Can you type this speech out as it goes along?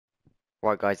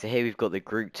Right guys, so here we've got the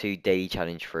Group 2 Daily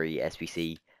Challenge 3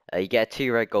 SBC. You get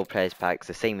 2 red gold players packs,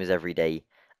 the same as every day,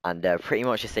 and pretty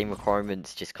much the same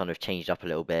requirements, just kind of changed up a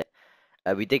little bit.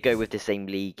 We did go with the same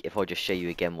league. If I just show you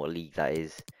again what league that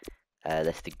is,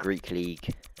 that's the Greek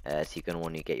League. So you're going to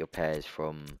want to get your players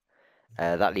from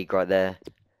that league right there.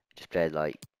 Just players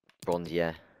like bronze,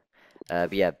 yeah.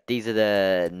 But yeah, these are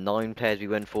the 9 players we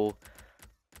went for.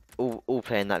 All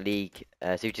play in that league.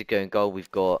 So we just go in goal, we've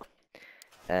got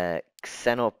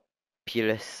Xenopulus,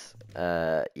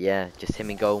 yeah, just him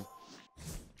in goal.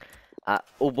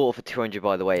 All bought for 200,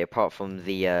 by the way, apart from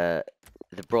the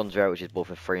bronze rare, which is bought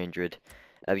for 300.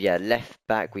 Yeah, left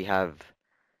back we have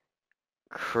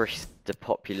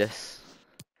Christopopulus.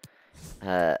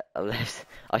 Left,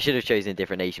 I should have chosen a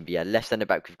different nation, but yeah, left centre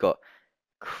back we've got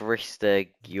Christa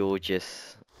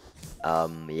Georgius.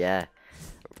 Yeah,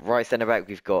 right centre back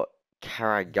we've got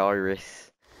Karagiris.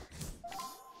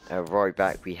 Right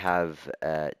back we have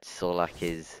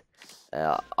Solakis.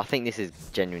 I think this is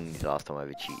genuinely the last time I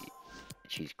ever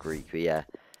choose Greek, but yeah.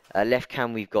 Left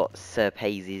cam we've got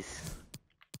Serpazes.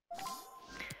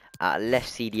 Left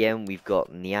CDM we've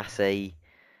got Niase.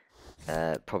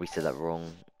 Probably said that wrong.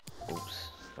 Oops.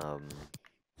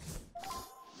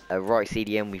 Right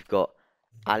CDM we've got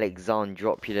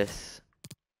Alexandropoulos.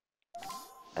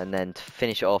 And then to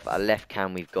finish it off, at left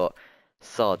cam we've got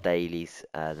Sardalis,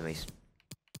 the most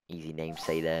easy name to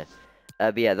say there.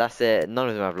 But yeah, that's it. None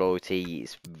of them have loyalty.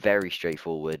 It's very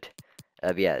straightforward.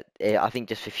 But yeah, I think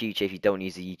just for future, if you don't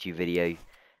use a YouTube video,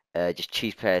 just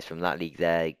choose players from that league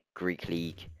there, Greek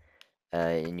league,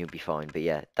 and you'll be fine. But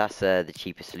yeah, that's the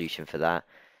cheapest solution for that.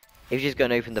 If you're just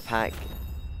going to open the pack,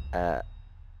 uh,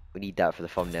 we need that for the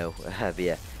thumbnail. But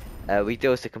yeah, we do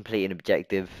also complete an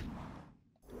objective,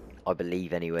 I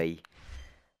believe anyway.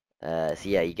 So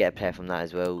yeah, you get a player from that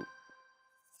as well.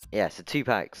 Yeah, so 2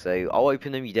 packs. So I'll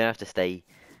open them. You don't have to stay,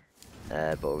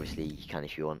 but obviously you can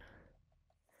if you want.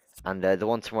 And the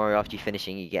one tomorrow after you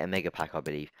finishing, you get a mega pack, I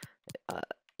believe.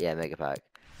 Yeah, mega pack.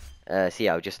 So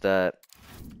yeah, I'll just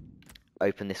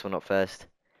open this one up first.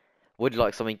 Would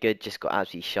like something good, just got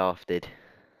absolutely shafted.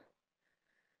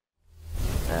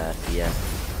 So yeah,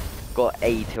 got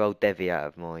a 12 Devi out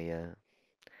of my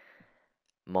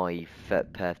my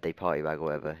birthday party bag or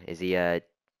whatever. Is he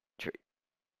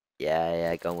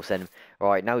yeah, go on, we'll send him.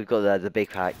 Alright, now we've got the big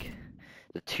pack.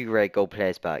 The 2 rare gold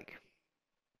players pack.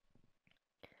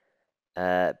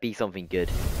 Be something good.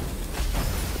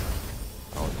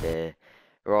 Oh dear.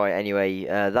 Right, anyway,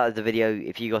 that is the video.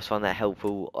 If you guys found that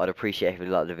helpful, I'd appreciate if you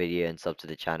liked the video and sub to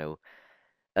the channel.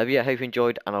 Yeah, I hope you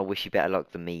enjoyed, and I wish you better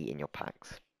luck than me in your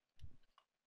packs.